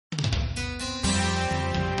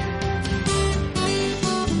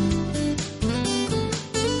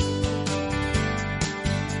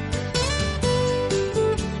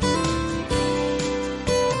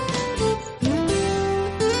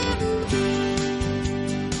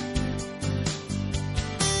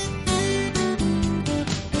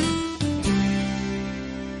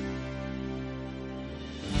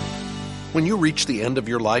When you reach the end of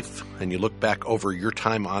your life and you look back over your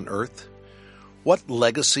time on earth, what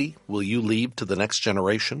legacy will you leave to the next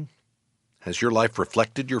generation? Has your life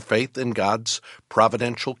reflected your faith in God's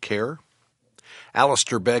providential care?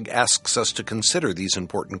 Alistair Begg asks us to consider these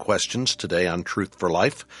important questions today on Truth for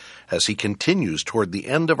Life as he continues toward the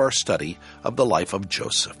end of our study of the life of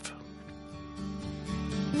Joseph.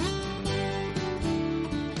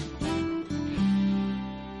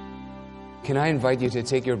 Can I invite you to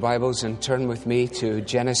take your Bibles and turn with me to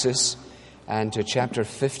Genesis and to chapter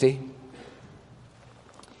 50?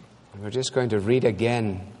 And we're just going to read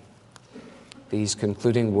again these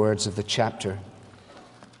concluding words of the chapter.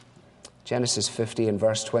 Genesis 50 and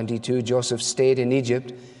verse 22, Joseph stayed in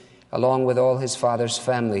Egypt along with all his father's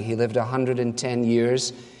family. He lived 110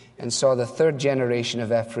 years and saw the third generation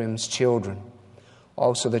of Ephraim's children.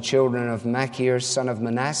 Also the children of Machir, son of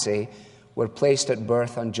Manasseh, were placed at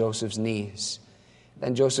birth on Joseph's knees.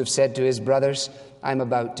 Then Joseph said to his brothers, "I am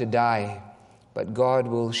about to die, but God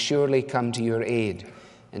will surely come to your aid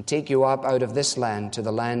and take you up out of this land to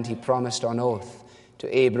the land he promised on oath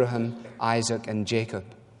to Abraham, Isaac, and Jacob."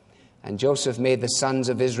 And Joseph made the sons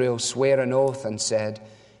of Israel swear an oath and said,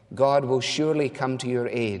 "God will surely come to your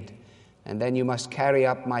aid, and then you must carry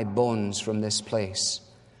up my bones from this place."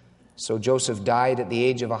 So Joseph died at the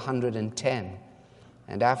age of 110.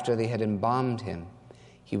 And after they had embalmed him,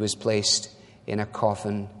 he was placed in a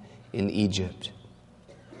coffin in Egypt.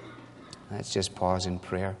 Let's just pause in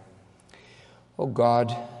prayer. Oh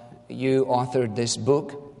God, you authored this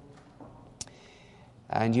book,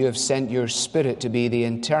 and you have sent your Spirit to be the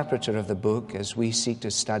interpreter of the book as we seek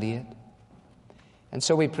to study it. And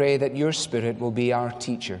so we pray that your Spirit will be our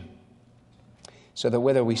teacher, so that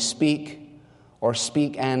whether we speak or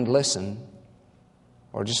speak and listen,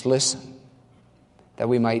 or just listen, that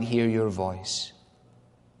we might hear your voice,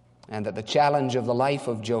 and that the challenge of the life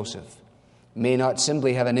of Joseph may not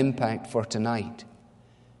simply have an impact for tonight,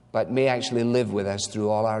 but may actually live with us through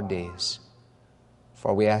all our days.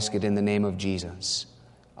 For we ask it in the name of Jesus.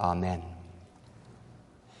 Amen.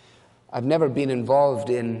 I've never been involved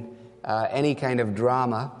in any kind of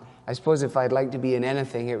drama. I suppose if I'd like to be in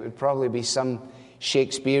anything, it would probably be some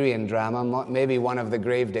Shakespearean drama, maybe one of the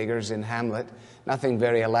gravediggers in Hamlet. Nothing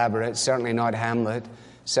very elaborate, certainly not Hamlet,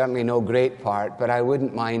 certainly no great part, but I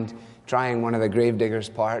wouldn't mind trying one of the gravedigger's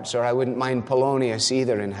parts, or I wouldn't mind Polonius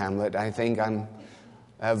either in Hamlet. I think I'm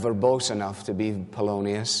verbose enough to be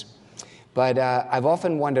Polonius. But I've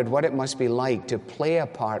often wondered what it must be like to play a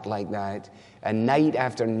part like that, and night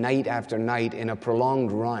after night after night in a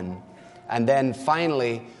prolonged run, and then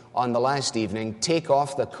finally, on the last evening, take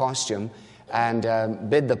off the costume and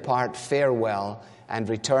bid the part farewell and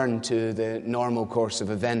return to the normal course of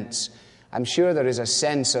events. I'm sure there is a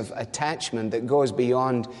sense of attachment that goes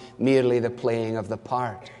beyond merely the playing of the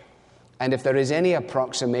part. And if there is any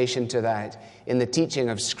approximation to that in the teaching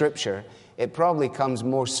of Scripture, it probably comes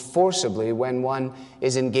most forcibly when one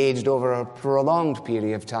is engaged over a prolonged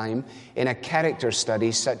period of time in a character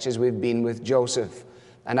study such as we've been with Joseph.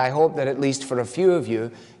 And I hope that at least for a few of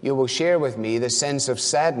you, you will share with me the sense of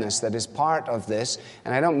sadness that is part of this.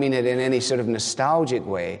 And I don't mean it in any sort of nostalgic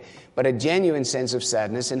way, but a genuine sense of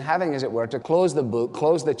sadness in having, as it were, to close the book,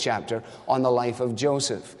 close the chapter on the life of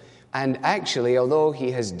Joseph. And actually, although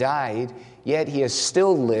he has died, yet he has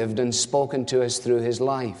still lived and spoken to us through his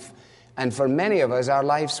life. And for many of us, our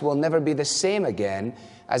lives will never be the same again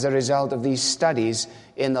as a result of these studies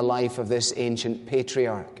in the life of this ancient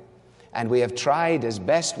patriarch. And we have tried as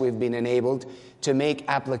best we've been enabled to make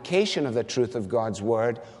application of the truth of God's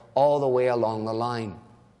Word all the way along the line.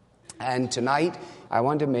 And tonight, I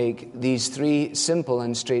want to make these three simple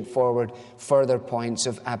and straightforward further points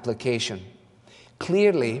of application.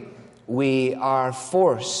 Clearly, we are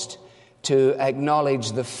forced to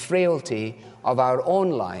acknowledge the frailty of our own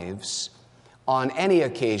lives on any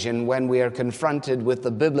occasion when we are confronted with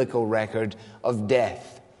the biblical record of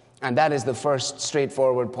death. And that is the first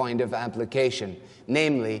straightforward point of application,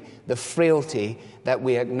 namely the frailty that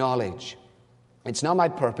we acknowledge. It's not my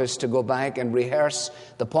purpose to go back and rehearse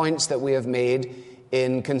the points that we have made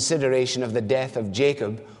in consideration of the death of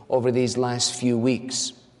Jacob over these last few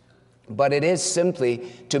weeks. But it is simply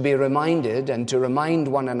to be reminded and to remind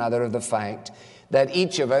one another of the fact that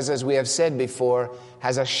each of us, as we have said before,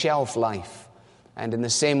 has a shelf life. And in the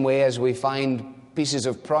same way as we find pieces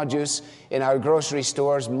of produce in our grocery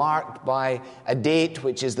stores marked by a date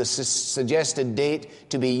which is the suggested date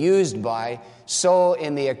to be used by, so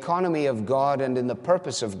in the economy of God and in the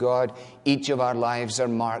purpose of God, each of our lives are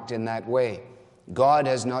marked in that way. God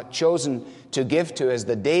has not chosen to give to us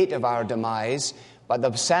the date of our demise, But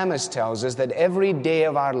the psalmist tells us that every day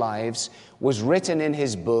of our lives was written in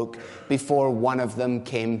his book before one of them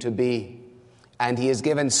came to be. And he has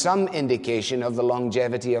given some indication of the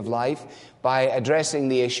longevity of life by addressing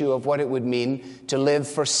the issue of what it would mean to live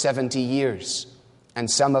for 70 years. And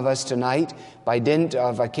some of us tonight, by dint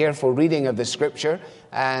of a careful reading of the Scripture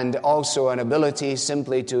and also an ability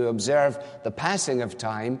simply to observe the passing of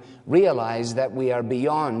time, realize that we are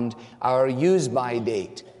beyond our use-by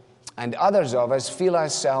date. And others of us feel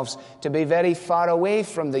ourselves to be very far away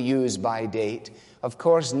from the use-by date, of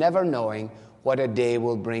course never knowing what a day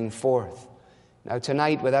will bring forth. Now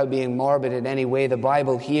tonight, without being morbid in any way, the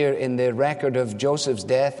Bible here in the record of Joseph's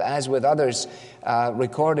death, as with others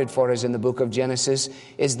recorded for us in the book of Genesis,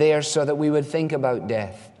 is there so that we would think about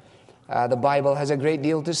death. The Bible has a great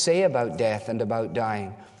deal to say about death and about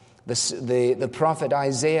dying. The prophet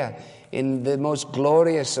Isaiah, in the most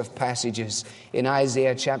glorious of passages, in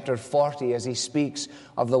Isaiah chapter 40, as he speaks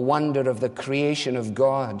of the wonder of the creation of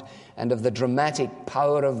God and of the dramatic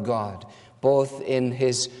power of God, both in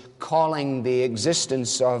his calling the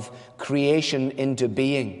existence of creation into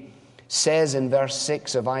being, says in verse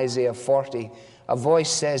 6 of Isaiah 40, a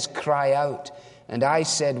voice says, "Cry out." And I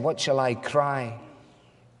said, "What shall I cry?"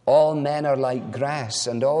 All men are like grass,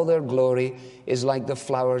 and all their glory is like the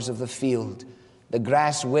flowers of the field. The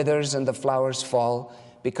grass withers and the flowers fall,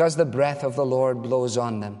 because the breath of the Lord blows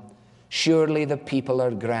on them. Surely the people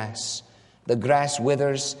are grass. The grass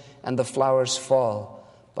withers and the flowers fall,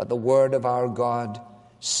 but the word of our God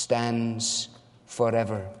stands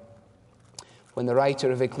forever. When the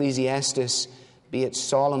writer of Ecclesiastes, be it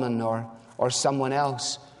Solomon or someone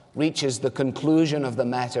else, reaches the conclusion of the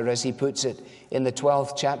matter, as he puts it in the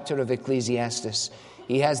 12th chapter of Ecclesiastes,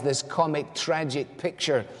 he has this comic, tragic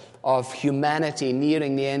picture of humanity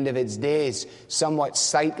nearing the end of its days, somewhat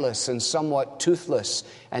sightless and somewhat toothless,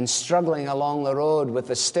 and struggling along the road with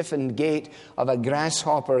the stiffened gait of a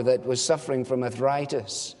grasshopper that was suffering from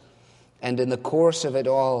arthritis. And in the course of it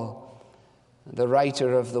all, the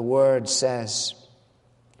writer of the word says,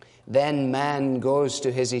 "Then man goes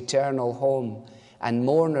to his eternal home, and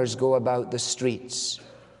mourners go about the streets.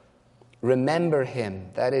 Remember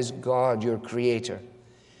him," that is God, your Creator,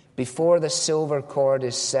 "before the silver cord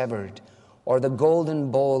is severed, or the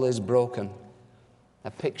golden bowl is broken."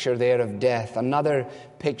 A picture there of death. Another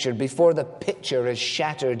picture, before the pitcher is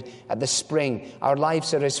shattered at the spring. Our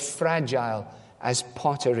lives are as fragile as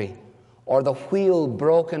pottery. Or the wheel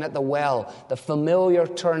broken at the well, the familiar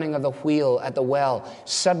turning of the wheel at the well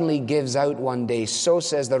suddenly gives out one day. So,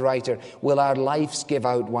 says the writer, will our lives give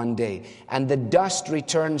out one day. And the dust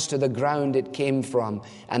returns to the ground it came from,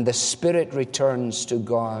 and the spirit returns to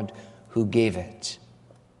God who gave it.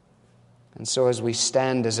 And so as we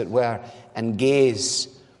stand, as it were, and gaze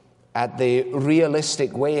at the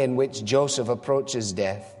realistic way in which Joseph approaches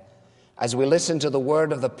death, as we listen to the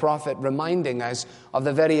word of the prophet reminding us of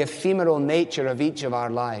the very ephemeral nature of each of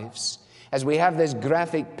our lives, as we have this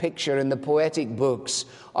graphic picture in the poetic books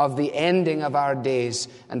of the ending of our days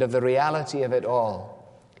and of the reality of it all,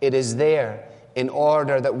 it is there in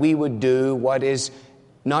order that we would do what is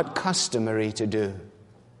not customary to do: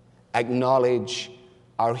 acknowledge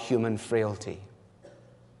our human frailty.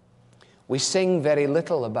 We sing very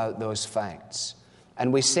little about those facts.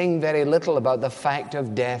 And we sing very little about the fact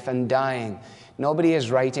of death and dying. Nobody is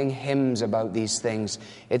writing hymns about these things.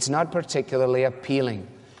 It's not particularly appealing.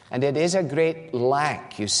 And it is a great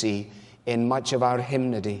lack, you see, in much of our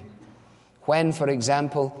hymnody. When, for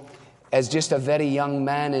example, as just a very young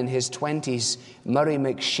man in his 20s, Murray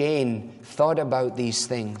McShane thought about these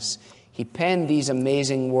things, he penned these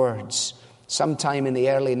amazing words sometime in the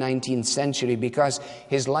early 19th century, because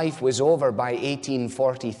his life was over by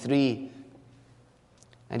 1843.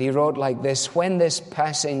 And he wrote like this: "When this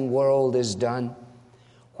passing world is done,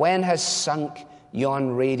 when has sunk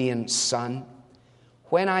yon radiant sun,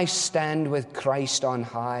 when I stand with Christ on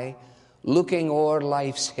high, looking o'er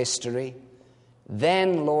life's history,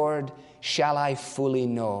 then, Lord, shall I fully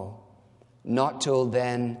know, not till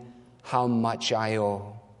then, how much I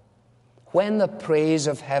owe. When the praise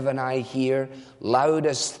of heaven I hear, loud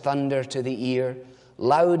as thunder to the ear,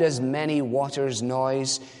 loud as many waters'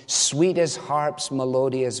 noise, sweet as harp's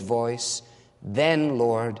melodious voice, then,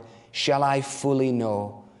 Lord, shall I fully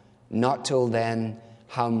know, not till then,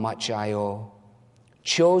 how much I owe.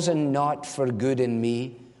 Chosen not for good in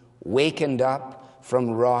me, wakened up from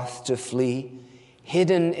wrath to flee,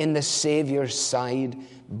 hidden in the Savior's side,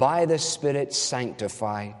 by the Spirit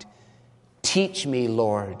sanctified. Teach me,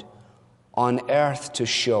 Lord, on earth to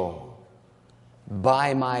show,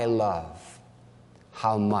 by my love,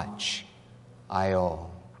 how much I owe."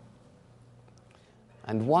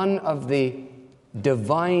 And one of the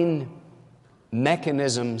divine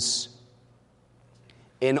mechanisms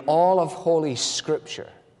in all of Holy Scripture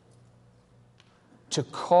to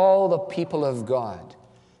call the people of God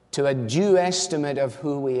to a due estimate of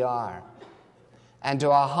who we are and to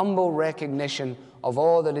a humble recognition of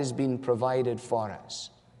all that has been provided for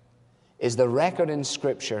us, is the record in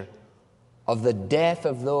Scripture of the death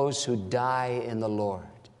of those who die in the Lord.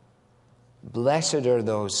 Blessed are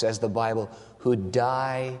those, says the Bible, who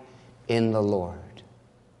die in the Lord.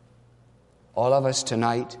 All of us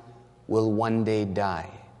tonight will one day die.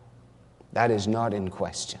 That is not in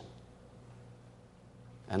question.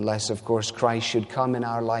 Unless, of course, Christ should come in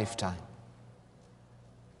our lifetime.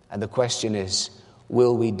 And the question is,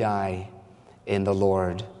 will we die in the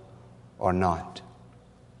Lord or not?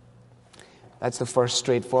 That's the first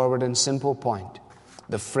straightforward and simple point,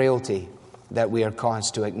 the frailty that we are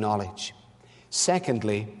caused to acknowledge.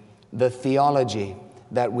 Secondly, the theology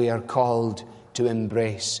that we are called to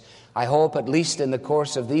embrace. I hope, at least in the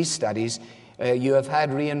course of these studies, you have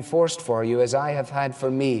had reinforced for you, as I have had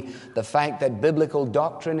for me, the fact that biblical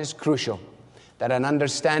doctrine is crucial, that an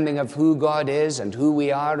understanding of who God is and who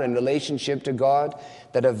we are in relationship to God,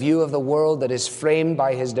 that a view of the world that is framed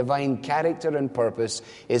by His divine character and purpose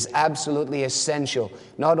is absolutely essential,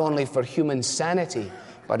 not only for human sanity,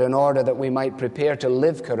 but in order that we might prepare to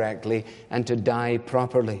live correctly and to die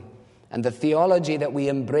properly. And the theology that we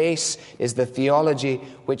embrace is the theology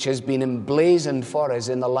which has been emblazoned for us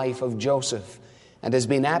in the life of Joseph and has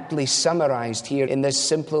been aptly summarized here in this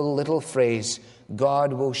simple little phrase,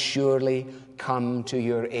 God will surely come to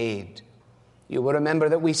your aid. You will remember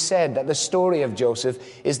that we said that the story of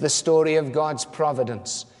Joseph is the story of God's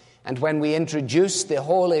providence. And when we introduced the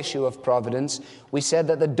whole issue of providence, we said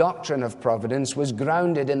that the doctrine of providence was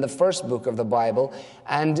grounded in the first book of the Bible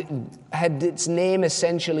and had its name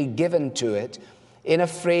essentially given to it in a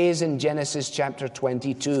phrase in Genesis chapter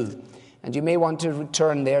 22. And you may want to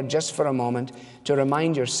return there just for a moment to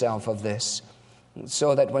remind yourself of this,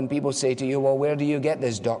 so that when people say to you, well, where do you get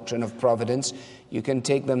this doctrine of providence? You can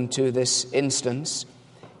take them to this instance.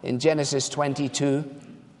 In Genesis 22,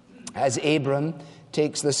 as Abram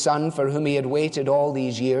takes the son for whom he had waited all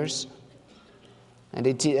these years, and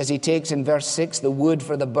as he takes in verse 6 the wood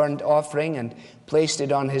for the burnt offering and placed it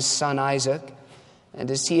on his son Isaac, and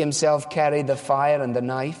as he himself carried the fire and the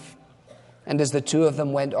knife, and as the two of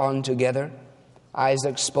them went on together,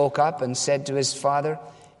 Isaac spoke up and said to his father,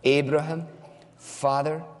 Abraham,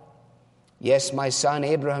 Father. Yes, my son,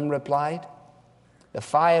 Abraham replied. The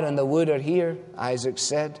fire and the wood are here, Isaac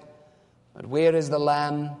said, but where is the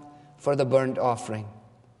lamb for the burnt offering?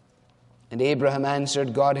 And Abraham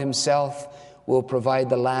answered, God himself will provide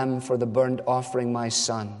the lamb for the burnt offering, my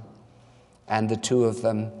son. And the two of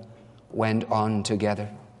them went on together.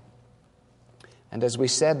 And as we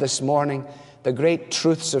said this morning, the great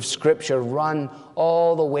truths of Scripture run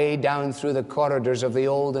all the way down through the corridors of the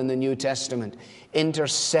Old and the New Testament,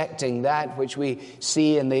 intersecting that which we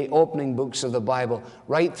see in the opening books of the Bible,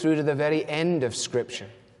 right through to the very end of Scripture.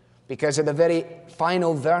 Because at the very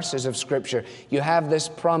final verses of Scripture, you have this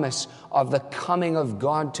promise of the coming of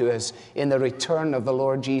God to us in the return of the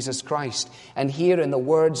Lord Jesus Christ. And here in the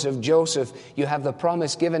words of Joseph, you have the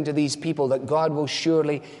promise given to these people that God will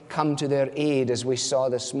surely come to their aid, as we saw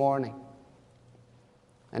this morning.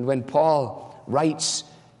 And when Paul writes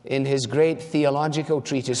in his great theological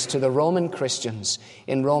treatise to the Roman Christians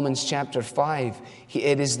in Romans chapter 5,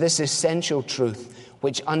 it is this essential truth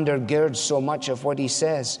which undergirds so much of what he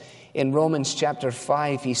says. In Romans chapter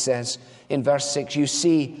 5, he says, in verse 6, you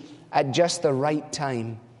see, at just the right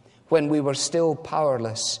time, when we were still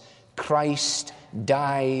powerless, Christ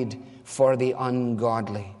died for the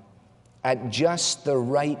ungodly. At just the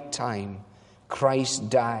right time, Christ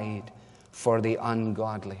died for the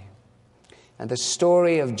ungodly. And the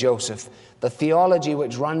story of Joseph, the theology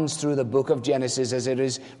which runs through the book of Genesis as it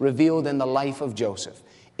is revealed in the life of Joseph,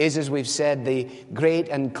 is, as we've said, the great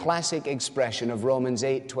and classic expression of Romans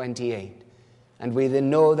 8:28. And we then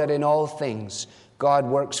know that in all things God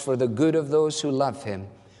works for the good of those who love him,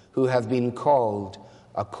 who have been called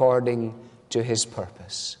according to his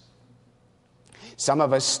purpose. Some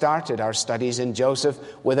of us started our studies in Joseph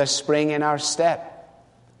with a spring in our step,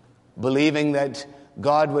 believing that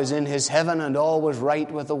God was in his heaven and all was right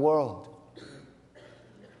with the world.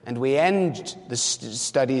 And we end the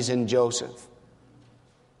studies in Joseph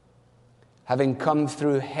having come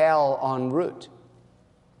through hell en route,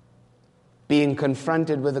 being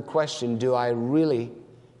confronted with the question, do I really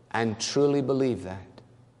and truly believe that?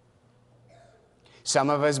 Some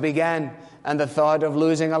of us began, and the thought of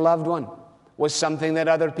losing a loved one was something that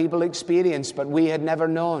other people experienced, but we had never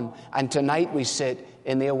known. And tonight we sit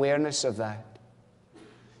in the awareness of that.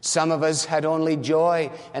 Some of us had only joy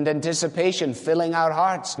and anticipation filling our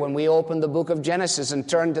hearts when we opened the book of Genesis and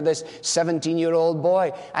turned to this 17-year-old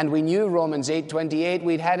boy. And we knew Romans 8:28.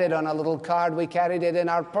 We'd had it on a little card. We carried it in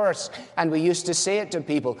our purse. And we used to say it to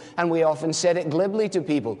people. And we often said it glibly to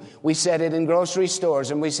people. We said it in grocery stores,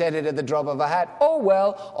 and we said it at the drop of a hat. Oh,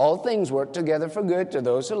 well, all things work together for good to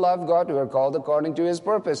those who love God, who are called according to his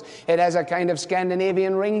purpose. It has a kind of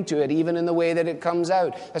Scandinavian ring to it, even in the way that it comes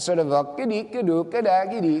out. A sort of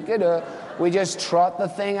we just trot the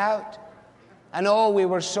thing out. And oh, we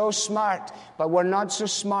were so smart, but we're not so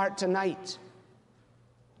smart tonight.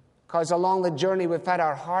 Because along the journey, we've had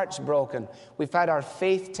our hearts broken. We've had our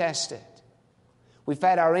faith tested. We've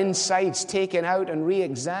had our insides taken out and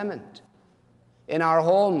re-examined. In our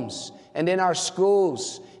homes, and in our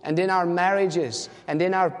schools, and in our marriages, and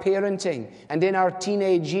in our parenting, and in our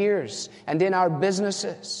teenage years, and in our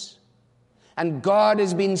businesses. And God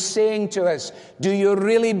has been saying to us, do you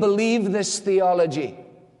really believe this theology?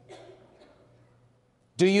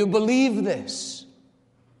 Do you believe this?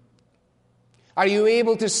 Are you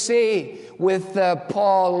able to say with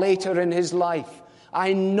Paul later in his life,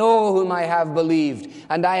 I know whom I have believed,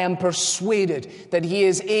 and I am persuaded that he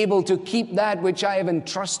is able to keep that which I have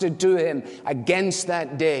entrusted to him against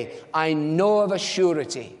that day. I know of a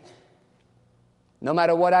surety. No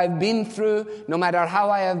matter what I've been through, no matter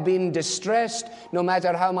how I have been distressed, no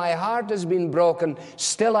matter how my heart has been broken,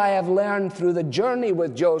 still I have learned through the journey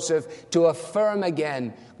with Joseph to affirm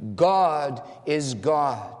again, God is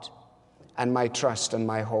God, and my trust and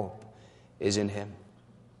my hope is in him.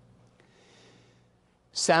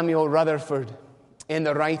 Samuel Rutherford, in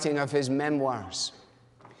the writing of his memoirs,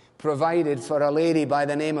 provided for a lady by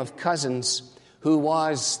the name of Cousins, who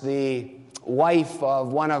was the wife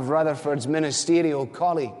of one of Rutherford's ministerial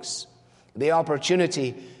colleagues, the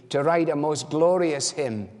opportunity to write a most glorious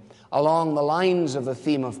hymn along the lines of the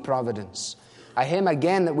theme of providence. A hymn,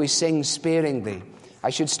 again, that we sing sparingly. I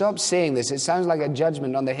should stop saying this. It sounds like a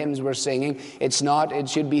judgment on the hymns we're singing. It's not. It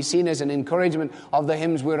should be seen as an encouragement of the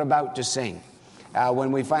hymns we're about to sing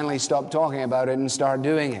when we finally stop talking about it and start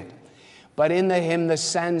doing it. But in the hymn, The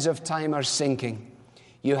Sands of Time Are Sinking,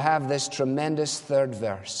 you have this tremendous third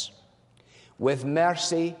verse. With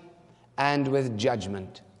mercy and with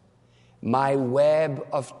judgment, my web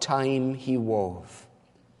of time he wove.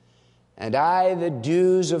 And I, the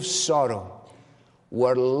dews of sorrow,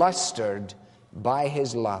 were lustered by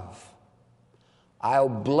his love. I'll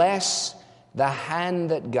bless the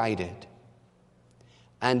hand that guided,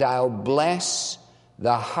 and I'll bless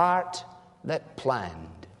the heart that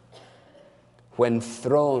planned, when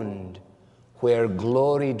throned where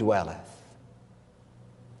glory dwelleth,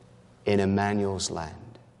 in Emmanuel's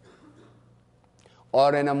land.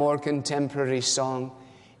 Or in a more contemporary song,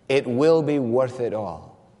 it will be worth it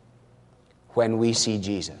all when we see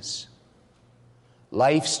Jesus.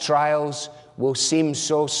 Life's trials will seem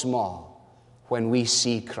so small when we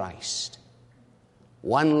see Christ.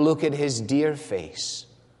 One look at his dear face,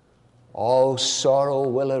 all sorrow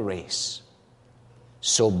will erase.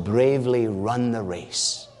 So bravely run the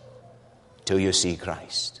race till you see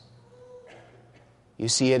Christ. You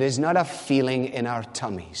see, it is not a feeling in our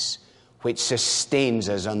tummies which sustains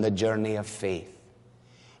us on the journey of faith.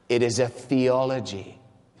 It is a theology.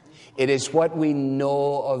 It is what we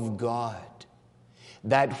know of God.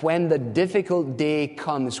 That when the difficult day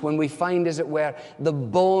comes, when we find, as it were, the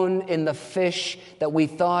bone in the fish that we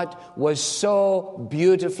thought was so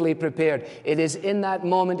beautifully prepared, it is in that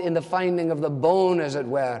moment, in the finding of the bone, as it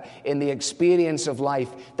were, in the experience of life,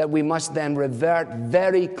 that we must then revert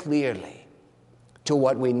very clearly to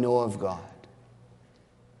what we know of God.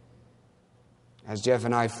 As Jeff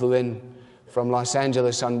and I flew in from Los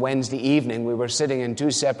Angeles on Wednesday evening, we were sitting in two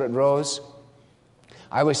separate rows.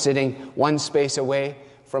 I was sitting one space away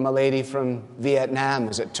from a lady from Vietnam,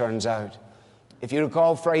 as it turns out. If you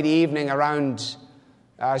recall, Friday evening around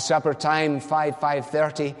supper time,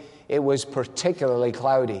 5:30, it was particularly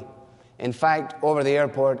cloudy. In fact, over the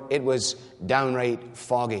airport, it was downright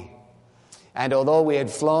foggy. And although we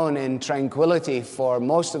had flown in tranquility for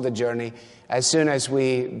most of the journey, as soon as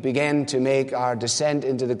we began to make our descent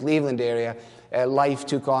into the Cleveland area, life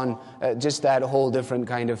took on just that whole different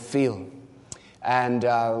kind of feel. And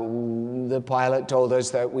the pilot told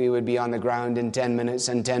us that we would be on the ground in 10 minutes,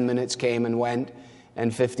 and 10 minutes came and went,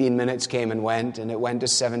 and 15 minutes came and went, and it went to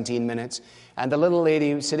 17 minutes. And the little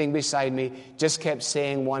lady sitting beside me just kept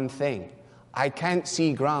saying one thing: I can't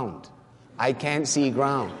see ground. I can't see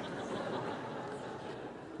ground.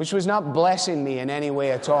 Which was not blessing me in any way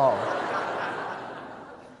at all.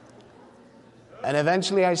 And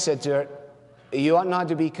eventually I said to her, you ought not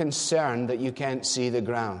to be concerned that you can't see the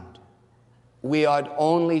ground. we ought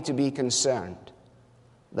only to be concerned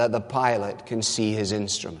that the pilot can see his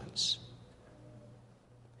instruments.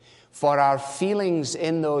 For our feelings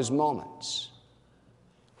in those moments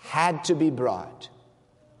had to be brought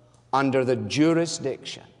under the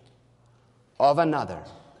jurisdiction of another,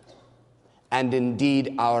 and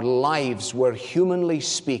indeed our lives were, humanly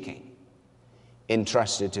speaking,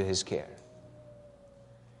 entrusted to his care.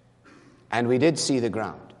 And we did see the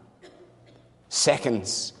ground,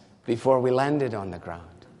 seconds before we landed on the ground.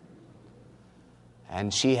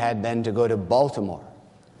 And she had then to go to Baltimore,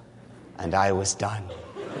 and I was done.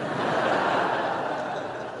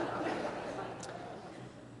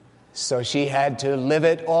 So she had to live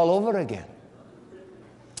it all over again.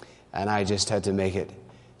 And I just had to make it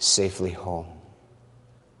safely home.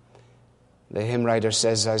 The hymn writer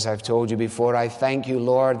says, as I've told you before, I thank you,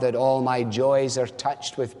 Lord, that all my joys are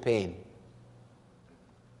touched with pain,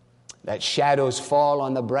 that shadows fall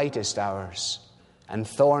on the brightest hours and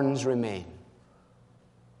thorns remain,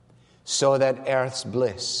 so that earth's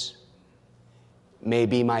bliss may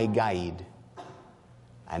be my guide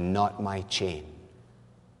and not my chain.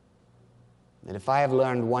 And if I have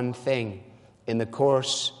learned one thing in the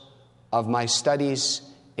course of my studies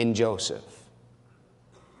in Joseph,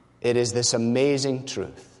 it is this amazing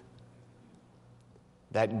truth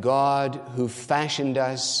that God, who fashioned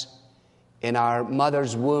us in our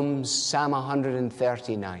mother's wombs, Psalm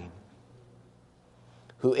 139,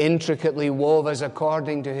 who intricately wove us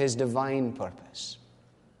according to his divine purpose,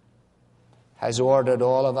 has ordered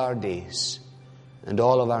all of our days and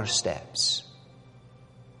all of our steps.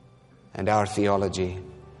 And our theology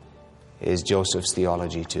is Joseph's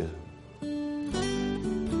theology too.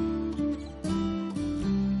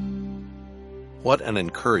 What an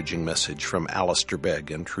encouraging message from Alistair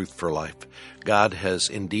Begg and Truth for Life. God has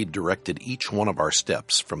indeed directed each one of our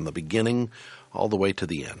steps from the beginning all the way to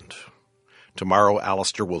the end. Tomorrow,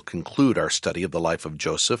 Alistair will conclude our study of the life of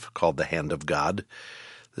Joseph, called The Hand of God.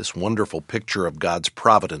 This wonderful picture of God's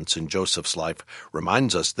providence in Joseph's life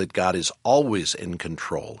reminds us that God is always in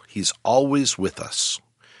control. He's always with us.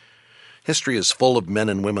 History is full of men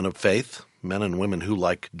and women of faith, men and women who,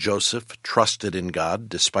 like Joseph, trusted in God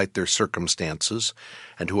despite their circumstances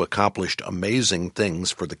and who accomplished amazing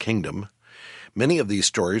things for the kingdom. Many of these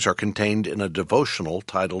stories are contained in a devotional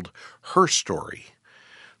titled Her Story.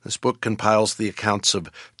 This book compiles the accounts of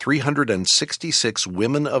 366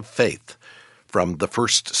 women of faith from the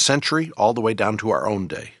first century all the way down to our own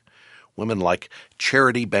day. Women like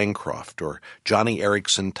Charity Bancroft or Johnny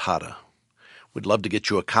Erickson Tada. We'd love to get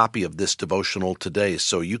you a copy of this devotional today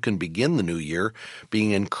so you can begin the new year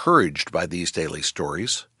being encouraged by these daily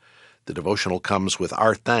stories. The devotional comes with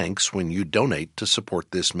our thanks when you donate to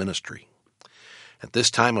support this ministry. At this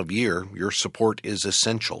time of year, your support is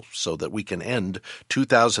essential so that we can end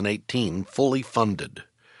 2018 fully funded.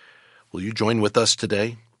 Will you join with us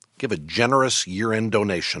today? Give a generous year-end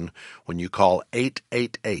donation when you call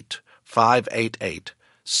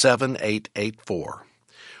 888-588-7884.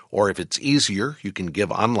 Or if it's easier, you can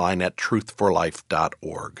give online at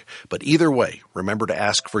truthforlife.org. But either way, remember to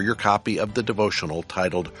ask for your copy of the devotional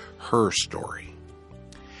titled Her Story.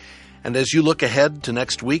 And as you look ahead to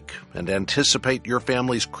next week and anticipate your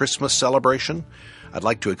family's Christmas celebration, I'd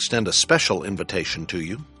like to extend a special invitation to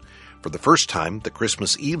you. For the first time, the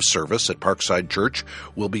Christmas Eve service at Parkside Church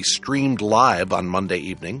will be streamed live on Monday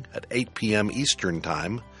evening at 8 p.m. Eastern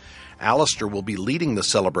Time. Alistair will be leading the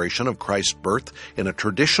celebration of Christ's birth in a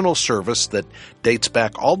traditional service that dates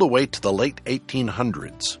back all the way to the late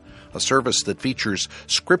 1800s, a service that features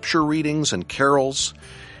scripture readings and carols.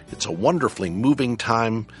 It's a wonderfully moving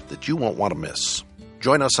time that you won't want to miss.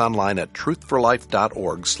 Join us online at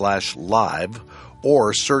truthforlife.org/live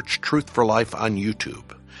or search Truth for Life on YouTube.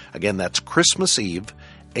 Again, that's Christmas Eve,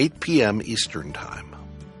 8 p.m. Eastern Time.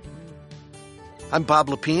 I'm Bob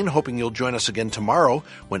Lepine, hoping you'll join us again tomorrow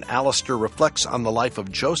when Alistair reflects on the life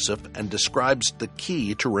of Joseph and describes the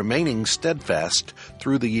key to remaining steadfast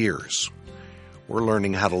through the years. We're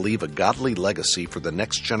learning how to leave a godly legacy for the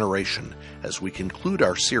next generation as we conclude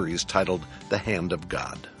our series titled The Hand of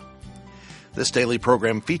God. This daily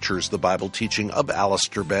program features the Bible teaching of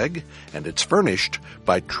Alistair Begg, and it's furnished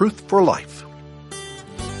by Truth for Life,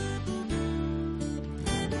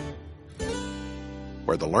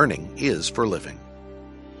 where the learning is for living.